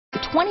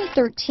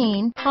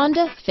2013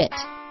 Honda Fit.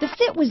 The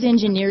Fit was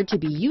engineered to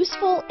be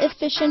useful,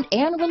 efficient,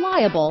 and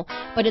reliable,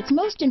 but its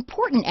most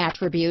important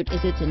attribute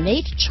is its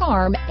innate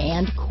charm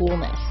and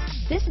coolness.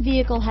 This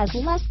vehicle has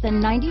less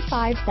than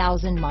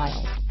 95,000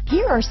 miles.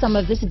 Here are some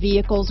of this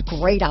vehicle's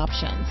great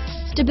options: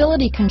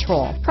 stability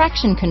control,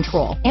 traction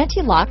control,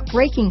 anti-lock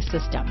braking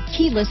system,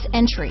 keyless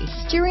entry,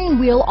 steering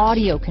wheel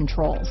audio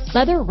controls,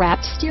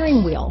 leather-wrapped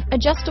steering wheel,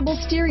 adjustable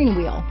steering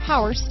wheel,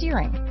 power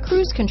steering,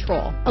 cruise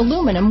control,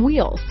 aluminum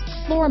wheels,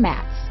 floor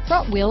mats,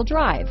 front-wheel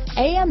drive,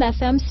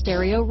 AM/FM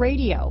stereo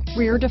radio,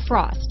 rear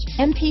defrost,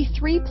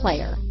 MP3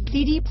 player,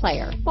 CD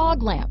player,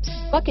 fog lamps,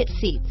 bucket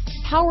seats,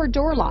 power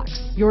door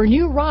locks. Your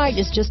new ride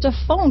is just a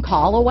phone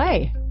call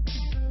away.